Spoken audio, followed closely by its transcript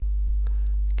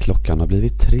Klockan har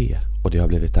blivit 3 och det har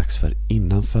blivit dags för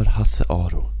Innanför Hasse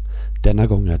Aro. Denna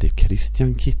gång är det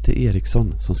Christian Kitte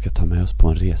Eriksson som ska ta med oss på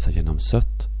en resa genom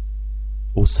sött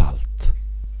och salt.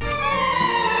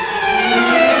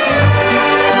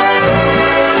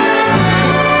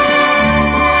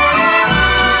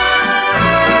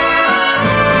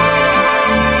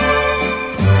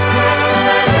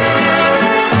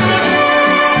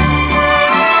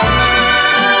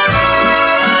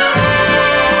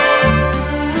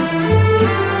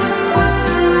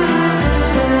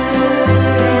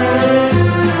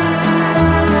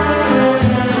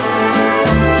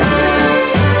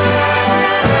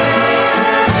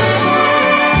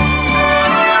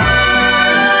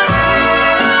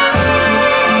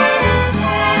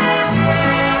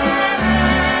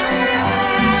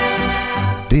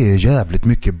 Det är jävligt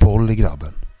mycket boll i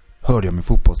grabben, hörde jag min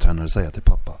fotbollstränare säga till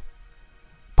pappa.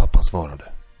 Pappa svarade: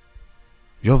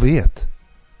 jag vet,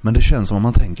 men det känns som om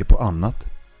man tänker på annat.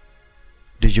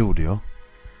 Det gjorde jag.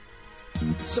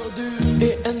 Så du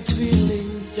är en tvilling,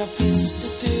 jag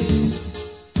visste det.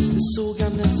 Det såg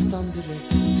jag nästan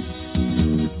direkt.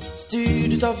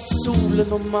 Styrd av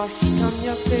solen och Mars kan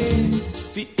jag se.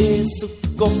 Vi är så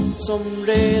gott som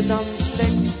redan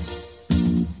släkt.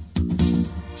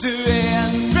 Du är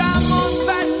en framåt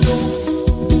person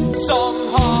som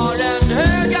har en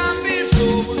hög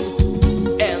ambition.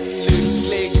 En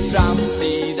lycklig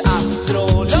framtid,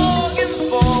 astrologens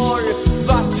spår.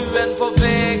 Vart du än på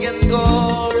vägen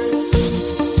går.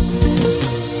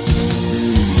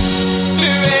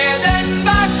 Du är den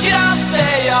vackraste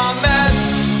jag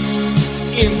mött.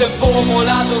 Inte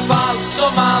påmålad och falsk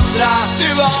som andra.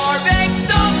 Du har väckt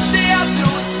upp det jag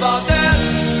trott var dött.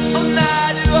 Och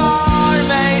när du har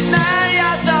mig, när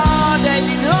jag tar dig,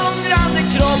 din hungrande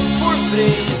kropp får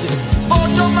frid.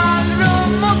 Bortom all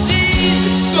rum och tid,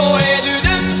 då är du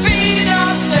den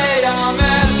finaste jag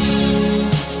mött.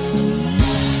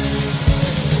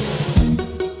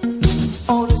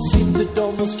 Och då sitter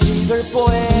de och skriver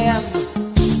poem,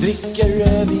 dricker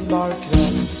rödvin var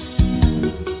kväll,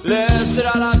 löser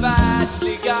alla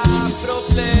världsliga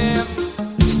problem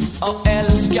och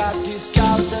älskar till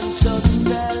skaldens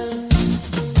sundel.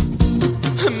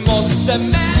 Måste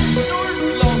människor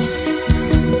slåss,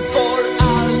 får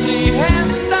aldrig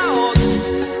hända oss.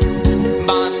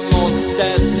 Man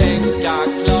måste tänka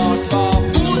klart, vara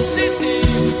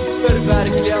positiv,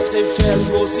 förverkliga sig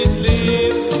själv och sitt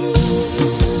liv.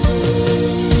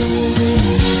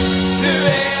 Du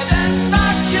är den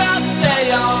vackraste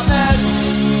jag mött.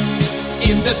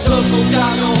 Inte tuff och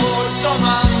kall och hård som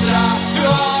andra. Du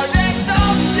har väckt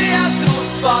upp det jag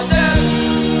trott var dött.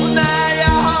 Och när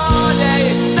jag har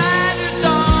dig, när du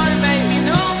tar mig, min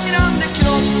hungrande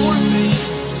kropp får fri.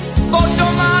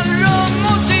 Bortom all rum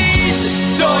och tid,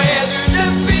 då är du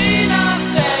den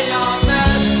finaste jag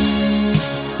mött.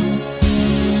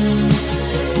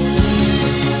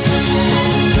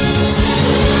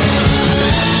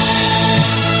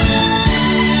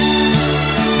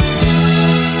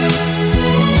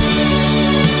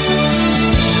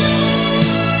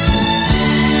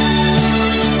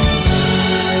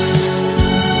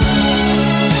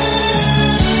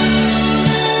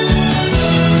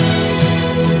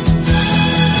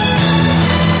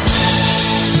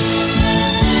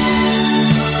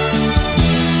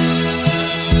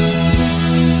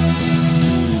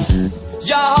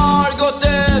 Jag har gått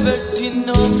över till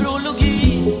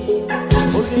numerologi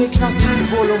och räknat ut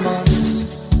vår romans.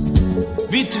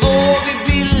 Vi två, vi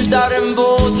bildar en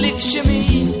vådlig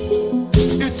kemi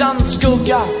utan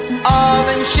skugga av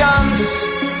en chans.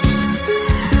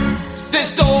 Det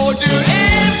står du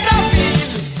är stabil,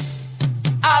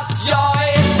 att jag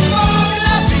är svag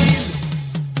labil.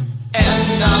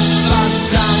 En nattsvart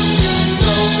framtid,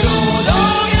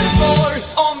 numerologens spår,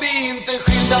 om vi inte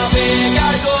skilda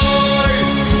vägar går.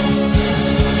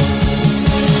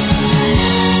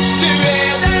 Du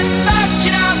är den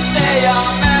vackraste jag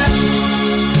mött.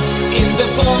 Inte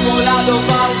påmålad och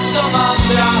falsk som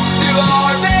andra. Du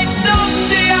har väckt upp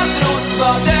det jag trott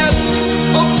var dött.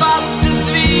 Och fast det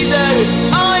svider,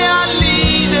 ja jag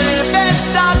lider, är det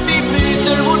bäst att vi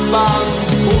bryter vårt band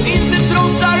och inte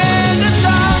trotsar ödets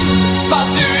hand. Fast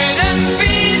du är den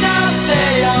finaste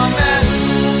jag mött.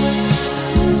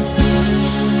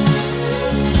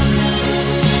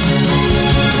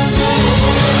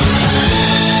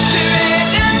 Du är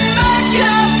den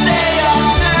vackraste jag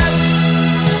mött.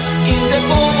 Inte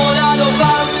påmålad och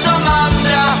falsk som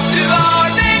andra. Du har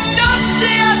väckt upp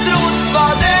det jag trott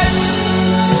var dött.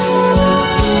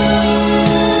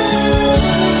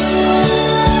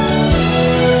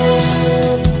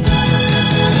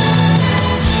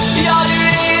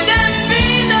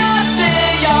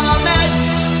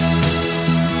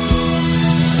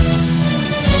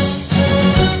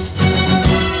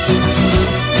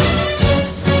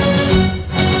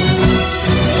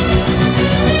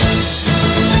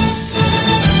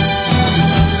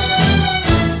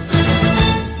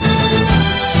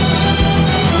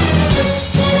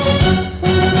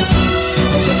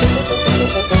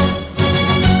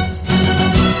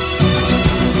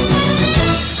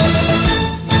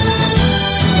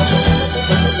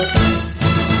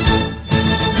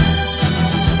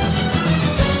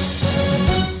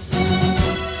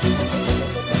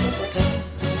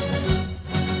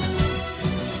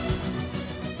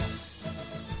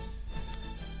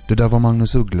 Det där var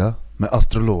Magnus Uggla med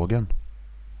Astrologen.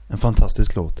 En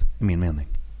fantastisk låt i min mening.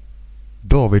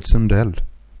 David Sundell,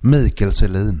 Mikael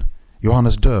Selin,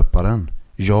 Johannes Döparen,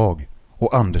 jag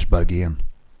och Anders Bergén.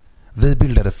 Vi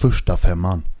bildade första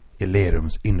femman i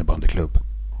Lerums innebandyklubb.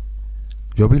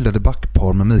 Jag bildade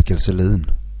backpar med Mikael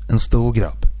Selin, en stor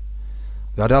grabb.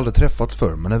 Vi hade aldrig träffats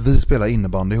förr, men när vi spelade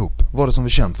innebandy ihop var det som vi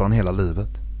känt varandra hela livet.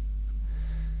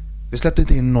 Vi släppte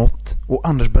inte in något och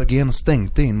Anders Bergén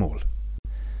stängde in mål.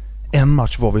 En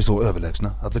match var vi så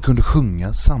överlägsna att vi kunde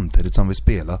sjunga samtidigt som vi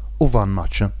spelade och vann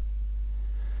matchen.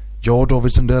 Jag och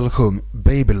David Sundell sjöng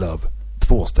Baby Love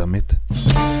tvåstämmigt.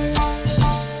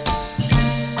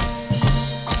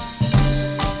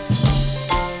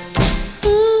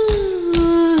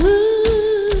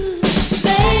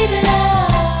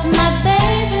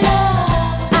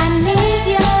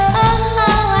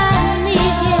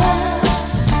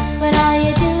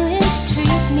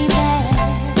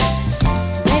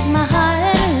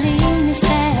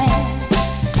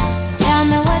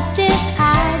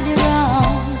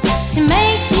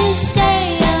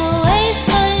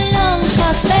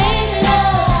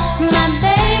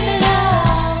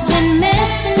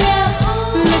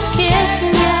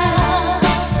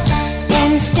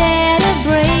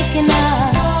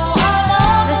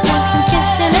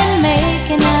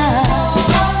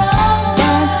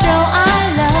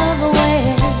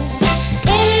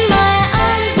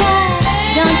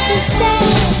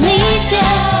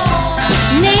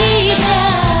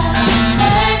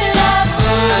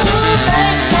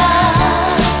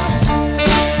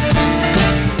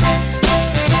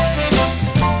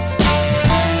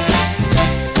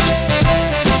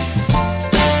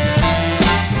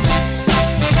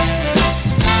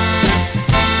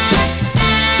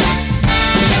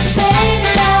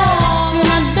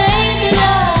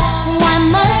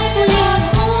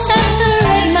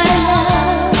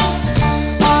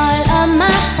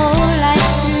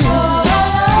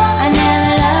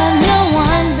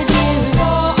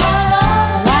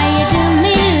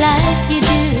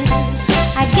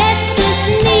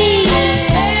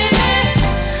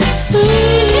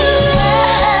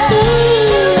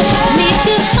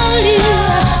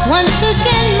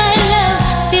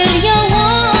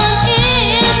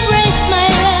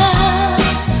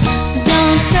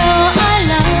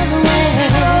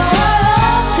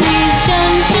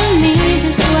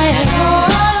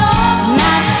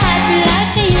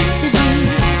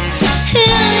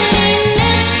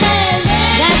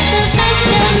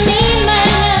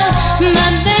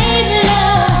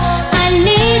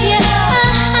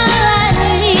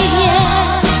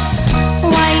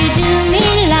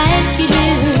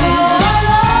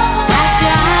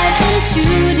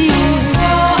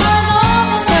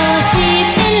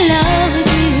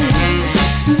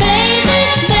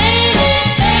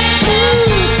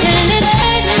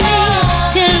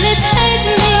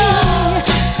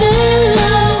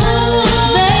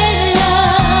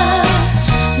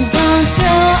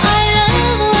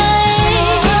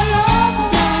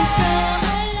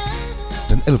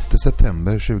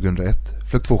 September 2001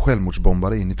 flög 2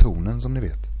 självmordsbombare in i tornen som ni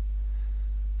vet.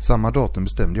 Samma datum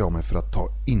bestämde jag mig för att ta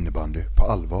innebandy på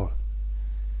allvar.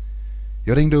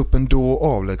 Jag ringde upp en då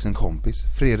avlägsen kompis,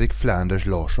 Fredrik Flanders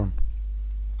Larsson.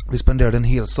 Vi spenderade en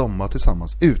hel sommar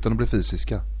tillsammans utan att bli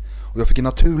fysiska och jag fick en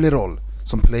naturlig roll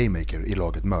som playmaker i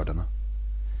laget Mördarna.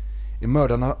 I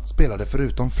Mördarna spelade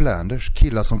förutom Flanders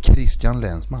killar som Christian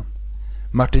Länsman,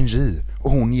 Martin J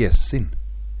och hon Jessin.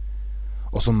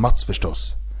 Och som Mats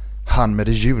förstås. Han med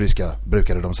det djuriska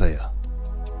brukade de säga.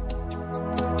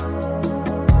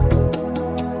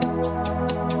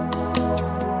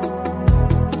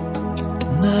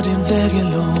 När din väg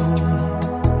är lång,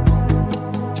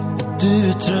 du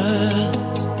är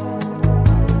trött,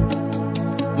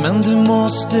 men du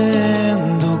måste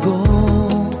ändå gå.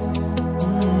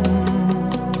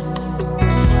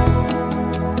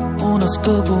 Och när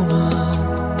skuggorna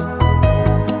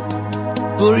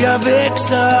börjar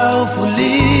växa och få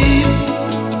liv,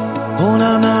 och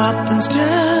när natten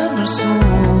skrämmer så,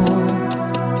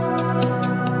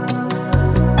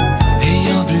 är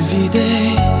jag bredvid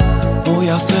dig och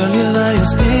jag följer varje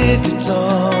steg du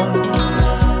tar.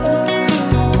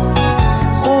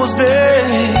 Hos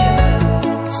dig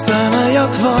stannar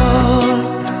jag kvar,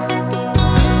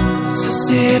 så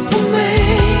se på mig,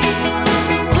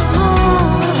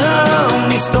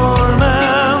 i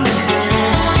stormen.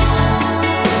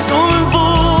 Som en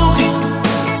våg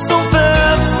som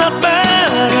föds att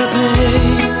bära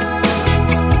dig.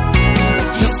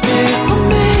 Jag ser på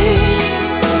mig,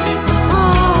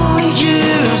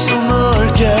 ljus och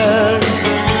mörker.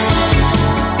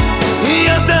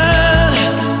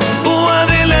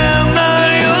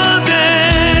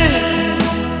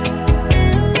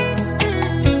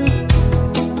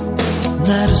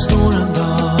 det står en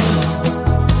dag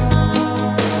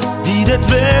vid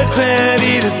ett vägskäl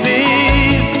i ditt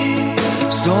liv,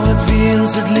 som ett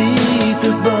vilset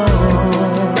litet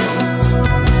barn.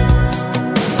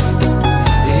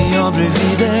 Är jag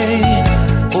bredvid dig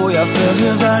och jag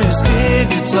följer varje steg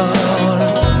du tar.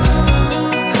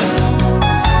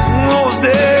 Hos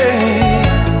dig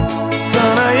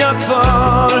stannar jag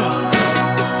kvar.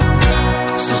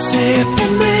 Så se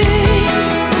på mig,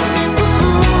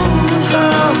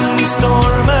 hamn i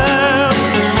stormen,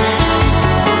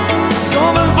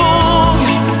 som en våg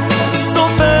som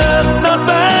föds att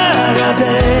bära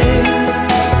dig.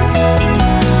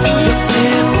 Jag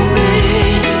ser på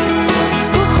mig,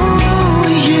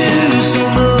 ljus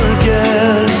och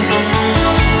mörker.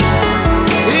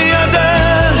 Är jag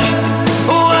där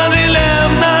och aldrig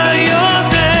lämnar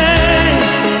jag dig.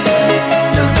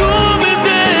 Jag går med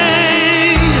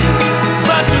dig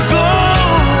vart du går,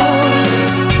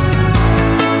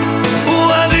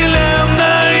 och aldrig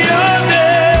lämnar jag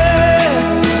dig.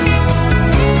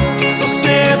 Så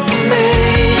se på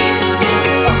mig,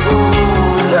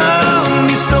 hamn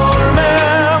i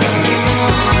stormen,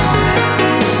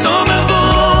 som en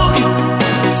våg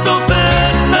som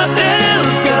föds att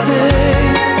älska dig.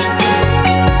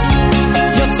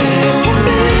 Jag ser på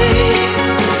mig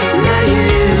när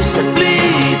ljuset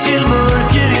blir till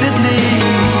mörker i ditt liv.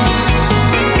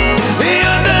 Är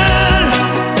jag där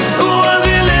och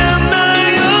aldrig lämnar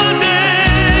jag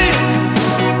dig.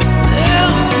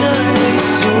 Älskar dig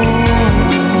så.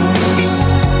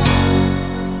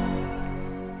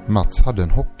 Mats hade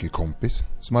en hockeykompis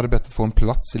som hade bett att få en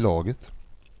plats i laget.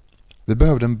 Vi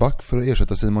behövde en back för att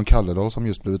ersätta Simon Kalledal som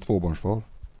just blivit tvåbarnsfar.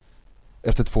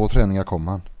 Efter 2 träningar kom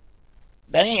han.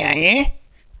 Där är jag,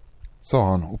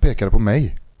 Sa han och pekade på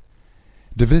mig.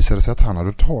 Det visade sig att han hade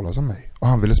hört talas om mig och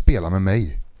han ville spela med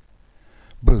mig.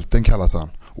 Bulten kallas han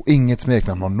och inget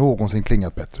smeknamn har någonsin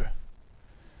klingat bättre.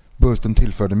 Bulten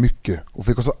tillförde mycket och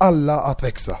fick oss alla att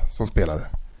växa som spelare.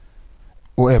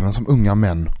 Och även som unga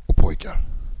män och pojkar.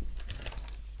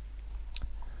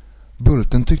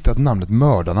 Bulten tyckte att namnet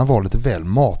Mördarna var lite väl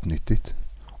matnyttigt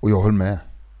och jag höll med.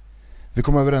 Vi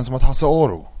kom överens om att Hasse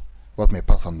Aro var ett mer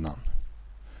passande namn.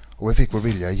 Och vi fick vår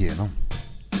vilja igenom.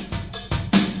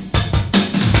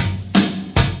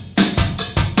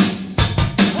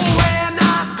 We're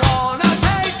not gonna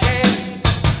take it.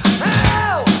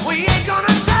 No, we ain't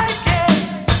gonna take it.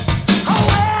 Oh,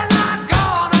 we're not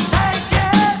gonna take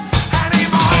it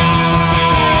anymore.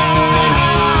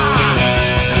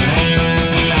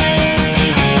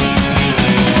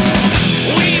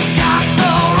 We've got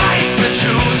the right to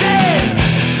choose it.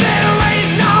 There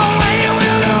ain't no way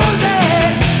we'll lose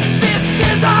it. This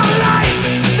is our life.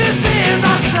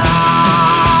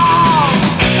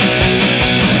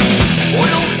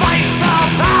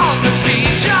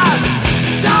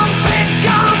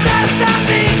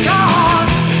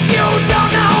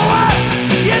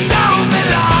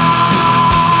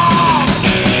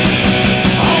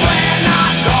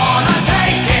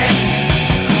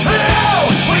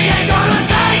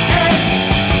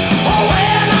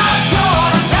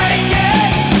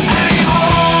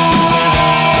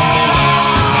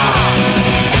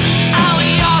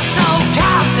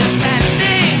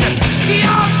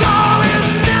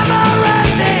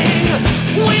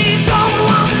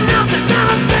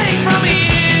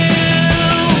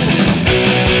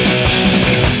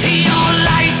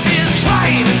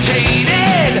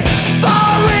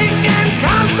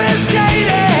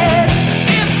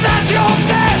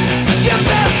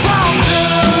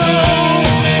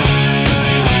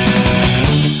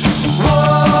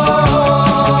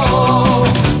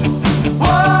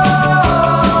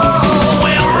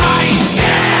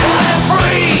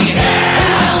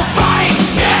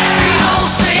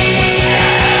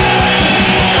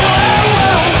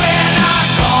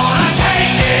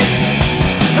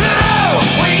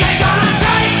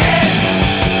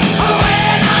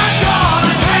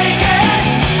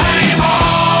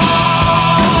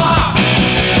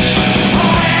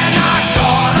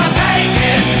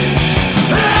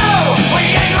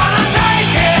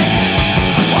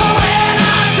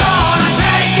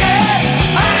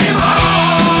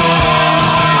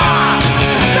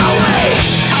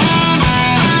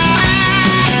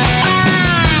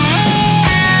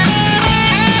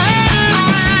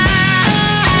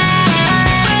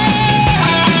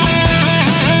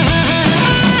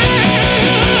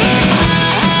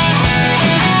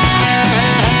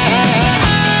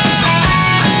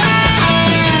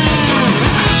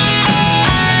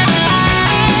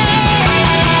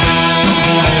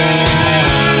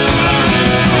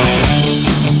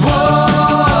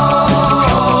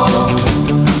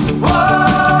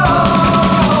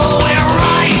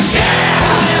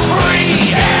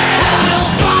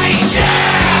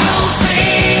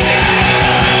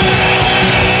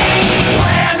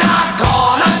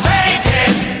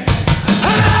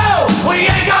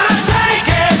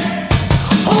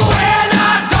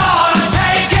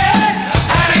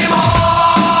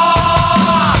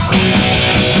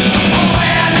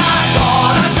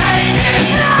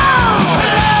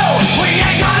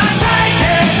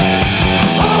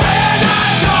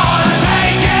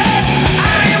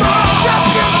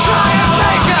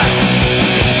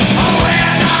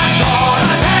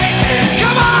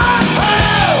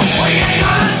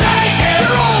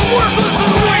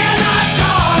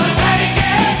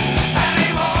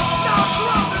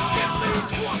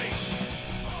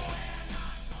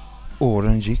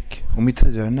 Åren gick och mitt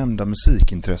tidigare nämnda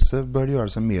musikintresse började göra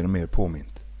sig mer och mer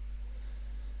påmint.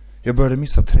 Jag började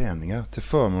missa träningar till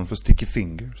förmån för Sticky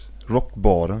Fingers,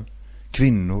 rockbaren,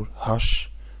 kvinnor, hasch,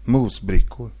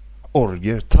 mosbrickor,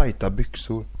 orger, tajta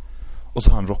byxor och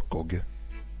så han rockgogge.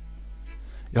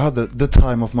 Jag hade the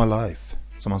time of my life,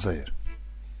 som man säger.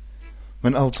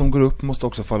 Men allt som går upp måste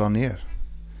också falla ner.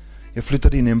 Jag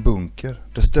flyttade in i en bunker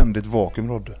där ständigt vakuum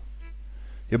rådde.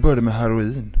 Jag började med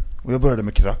heroin och jag började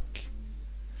med crack.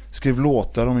 Skrev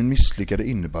låtar om min misslyckade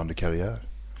innebandykarriär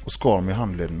och skar mig i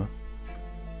handlederna.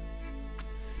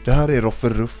 Det här är Roffe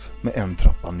Ruff med En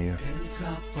trappa ner. En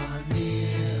trappa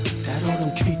ner, där har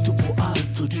de kvitto på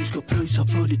allt och du ska pröjsa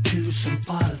för det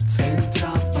 1000-falt. En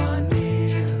trappa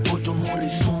ner, bortom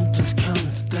horisontens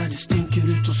kant, där det stinker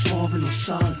ut och svavel och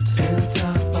salt. En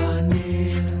trappa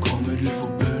ner, kommer du få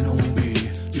bön och be,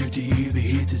 ut i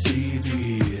evighetens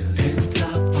evighet. En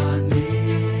trappa ner.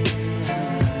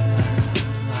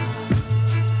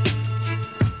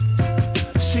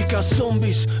 Sicka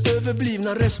zombies, överblivna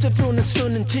rester från en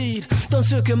svunnen tid. De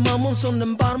söker mammon som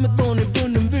den barmet barn är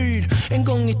bunden vid. En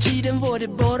gång i tiden var det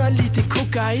bara lite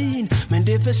kokain, men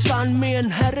det försvann med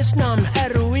en herres namn,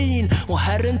 heroin. Och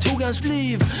herren tog hans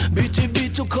liv,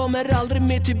 bytt och kommer aldrig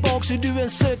mer tillbaka. Så du en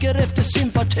söker efter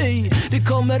sympati. Det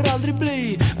kommer aldrig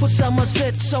bli på samma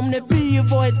sätt som när vi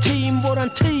var ett team. Våran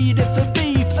tid är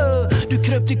förbi, för du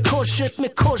kröp till korset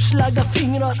med korslagda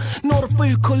fingrar. Norpa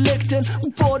ur kollekten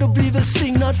och bad och bli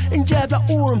välsignad. En jävla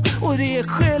orm, och det är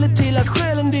skälet till att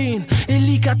själen din är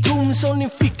lika tom som din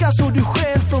ficka, så du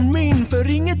skäl från min.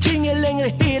 För ingenting är längre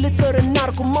heligt för en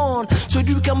narkoman, så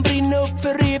du kan brinna upp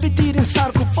för evigt i din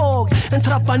sarkofag. En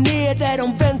trappa ner där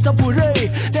de väntar på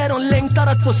dig, där de längtar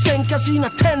att få sänka sina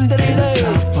tänder i dig.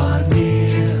 En trappa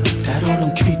ner, där har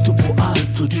de kvitto på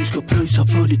allt och du ska pröjsa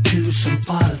för det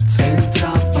 1000-falt. En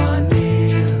trappa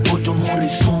ner, bortom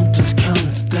horisontens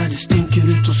kant, där det stinker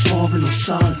ut och svavel och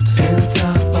salt. En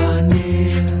trappa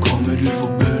ner, kommer du få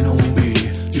bön och be,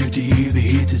 ut i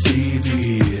evighetens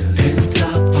evighet. En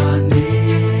trappa ner.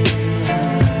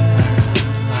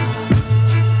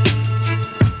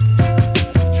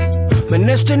 Men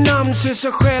efternamn ser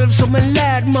sig själv som en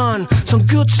lärd man. Som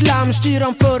Guds lam styr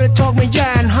han företag med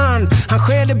järnhand. Han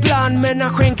skäl ibland men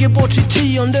han skänker bort sitt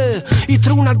tionde, i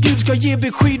tron att Gud ska ge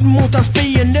beskydd mot hans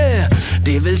fiende.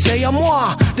 Det vill säga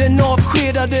moi, den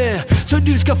avskedade. Så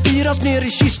du ska firas ner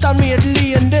i kistan med ett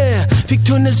leende. Fick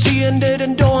tunnelseende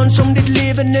den dagen som ditt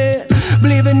levande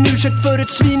blev en ursäkt för ett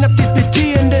svinaktigt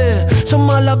beteende. Som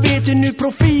alla vet är nu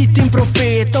profit din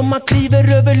profet. Om man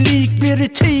kliver över lik blir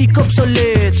etik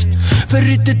obsolet.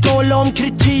 För inte tala om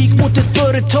kritik mot ett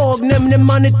företag, nämner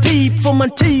man ett pip får man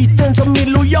titeln som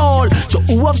illojal. Så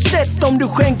oavsett om du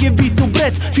skänker vitt och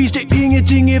brett, finns det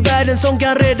ingenting i världen som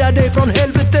kan rädda dig från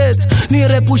helvetet.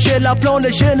 Nere på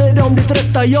källarplanen känner de ditt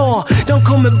rätta ja. De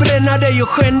kommer bränna dig och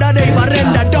skända dig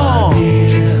varenda dag.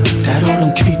 Där har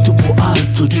de kvitto på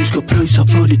allt och du ska pröjsa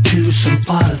för det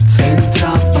 1000-falt. En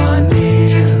trappa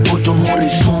ner, bortom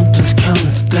horisontens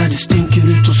kant, där det stinker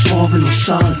ut och svavel och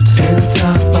salt. En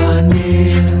trappa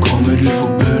ner, kommer du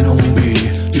få bön och be,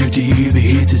 ut i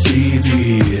evighetens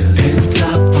evighet. En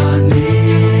trappa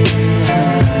ner.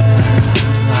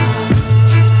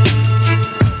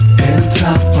 En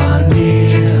trappa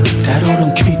ner, där har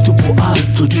de kvitto på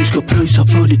allt och du ska pröjsa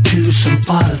för det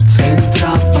 1000-falt. En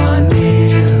trappa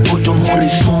ner, bortom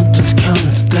horisontens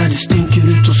kant, där det stinker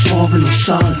ut och svavel och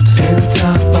salt. En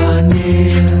trappa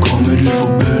ner, kommer du få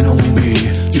bön och be,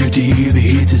 ut i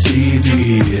evighetens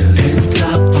evighet. En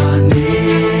trappa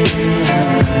ner.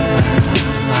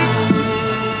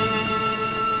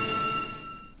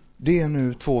 Det är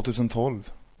nu 2012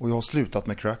 och jag har slutat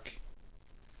med crack.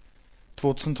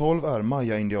 2012 är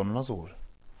Maya-indianernas år.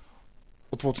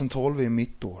 Och 2012 är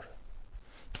mitt år.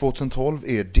 2012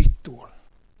 är ditt år.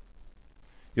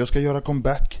 Jag ska göra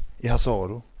comeback i Hasse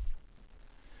Aro.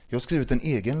 Jag har skrivit en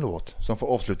egen låt som får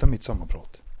avsluta mitt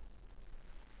sommarprat.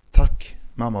 Tack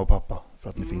mamma och pappa för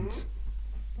att ni finns.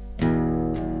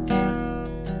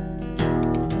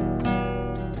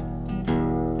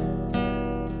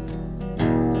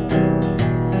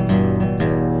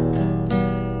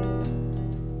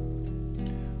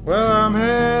 Well, I'm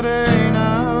heading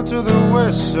out to the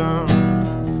west side.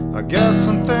 I got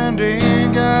something they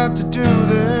ain't got to do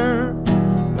there.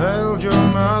 Tell your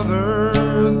mother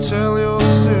and tell your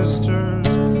sisters,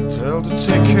 tell to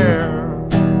take care.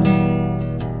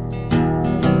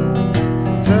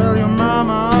 Tell your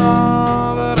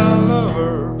mama that I love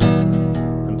her,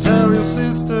 and tell your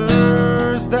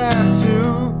sisters that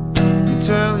too, and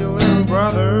tell your little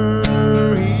brother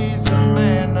he's a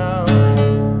man now.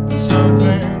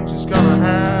 Something gonna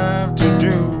have to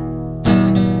do,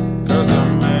 'cause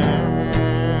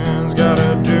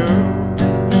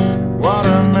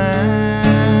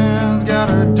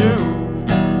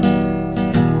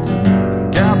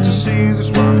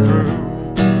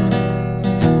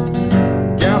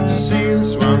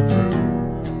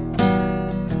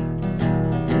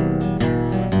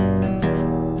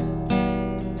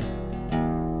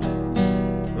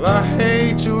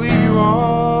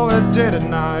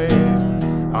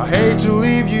fight. I hate to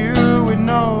leave you with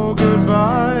no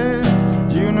goodbyes.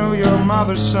 You know your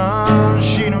mother's son,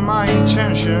 she knew my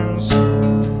intentions,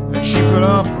 and she put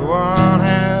up one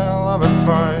hell of a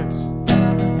fight.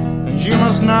 And you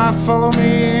must not follow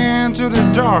me into the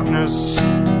darkness,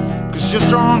 'cause your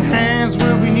strong hands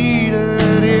will be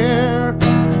needed here.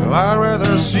 Well, I'd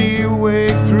rather see you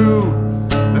wake through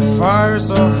the fires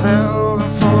of hell than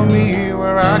follow me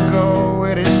where I go.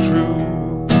 It is true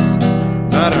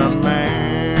that a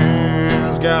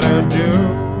man's gotta do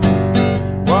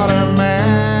what a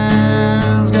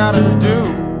man's gotta do.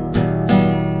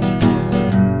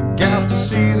 Got to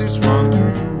see this one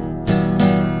through.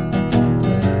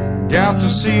 Got to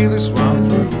see this one